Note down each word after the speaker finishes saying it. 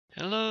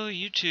Hello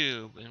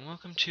YouTube, and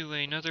welcome to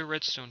another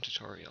redstone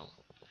tutorial.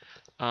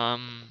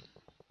 Um,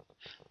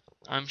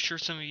 I'm sure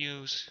some of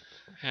you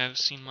have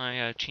seen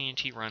my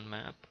TNT run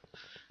map,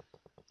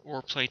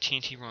 or play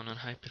TNT run on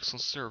hypixel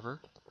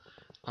server.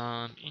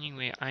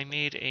 Anyway, I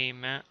made a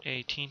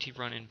TNT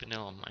run in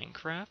vanilla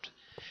Minecraft.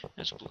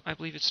 I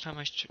believe it's time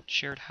I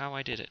shared how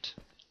I did it.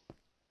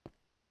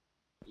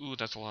 Ooh,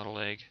 that's a lot of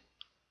lag.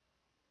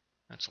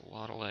 That's a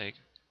lot of lag.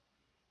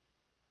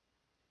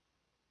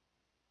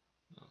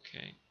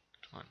 Okay,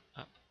 come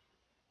on, up.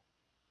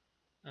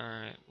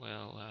 Alright,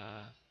 well,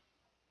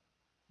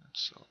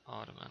 that's an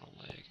odd amount of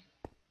lag.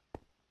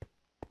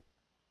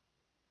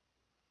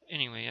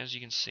 Anyway, as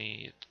you can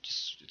see,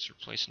 it's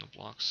replacing the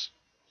blocks.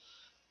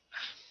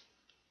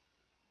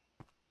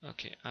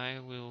 Okay, I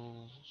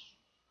will...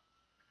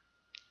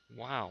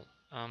 Wow.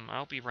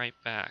 I'll be right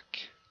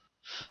back.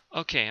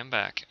 Okay, I'm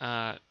back.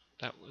 That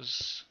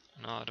was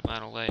an odd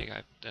amount of lag.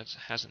 That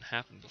hasn't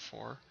happened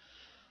before.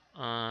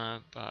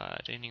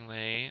 But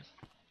anyway,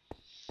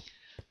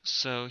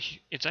 so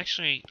it's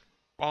actually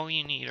all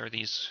you need are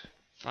these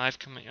 5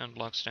 command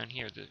blocks down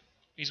here.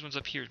 These ones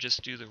up here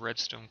just do the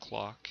redstone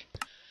clock.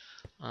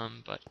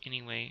 But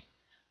anyway,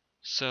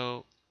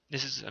 so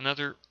this is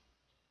another.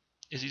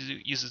 This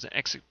uses the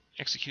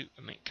execute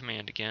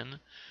command again,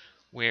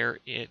 where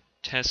it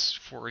tests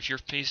for if you're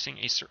facing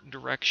a certain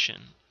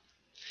direction.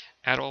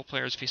 At all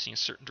players facing a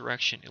certain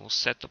direction, it will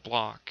set the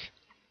block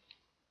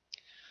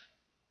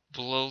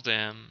below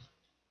them,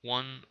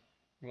 one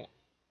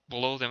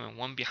below them and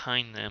one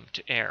behind them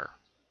to air.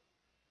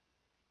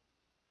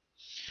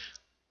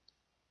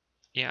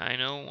 Yeah, I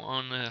know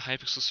on the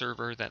hypixel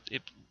server that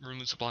it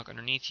removes the block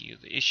underneath you.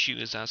 The issue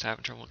is I was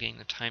having trouble getting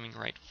the timing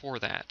right for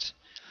that,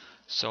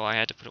 so I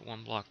had to put it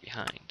one block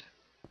behind.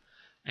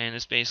 And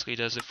this basically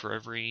does it for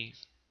every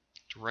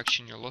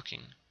direction you're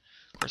looking.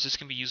 Of course, this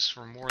can be used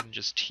for more than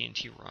just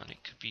TNT run.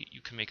 It could be, you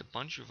can make a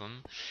bunch of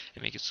them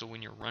and make it so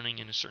when you're running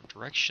in a certain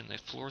direction, the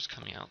floor's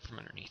coming out from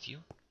underneath you.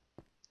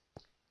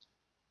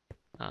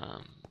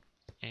 Um,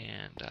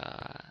 and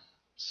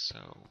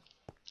so,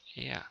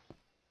 yeah,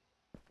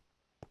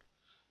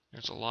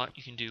 there's a lot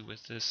you can do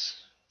with this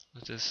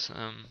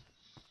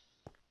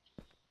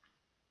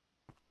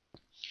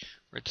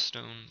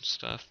redstone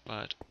stuff.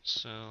 But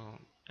so,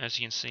 as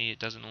you can see, it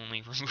doesn't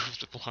only remove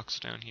the blocks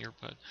down here,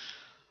 but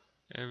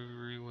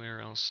everywhere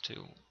else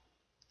too.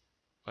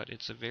 But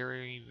it's a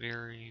very,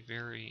 very,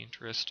 very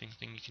interesting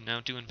thing you can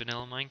now do in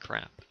vanilla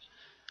Minecraft.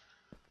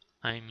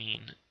 I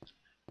mean,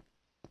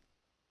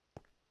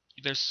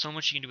 there's so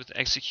much you can do with the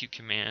execute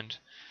command.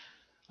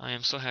 I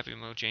am so happy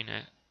Mojang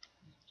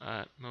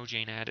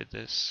added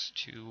this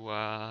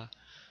to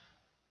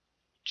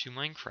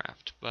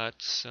Minecraft. But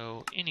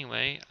so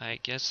anyway, I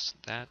guess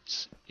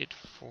that's it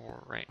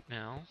for right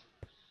now.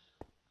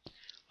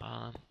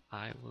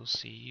 I will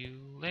see you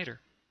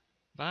later.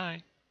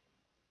 Bye.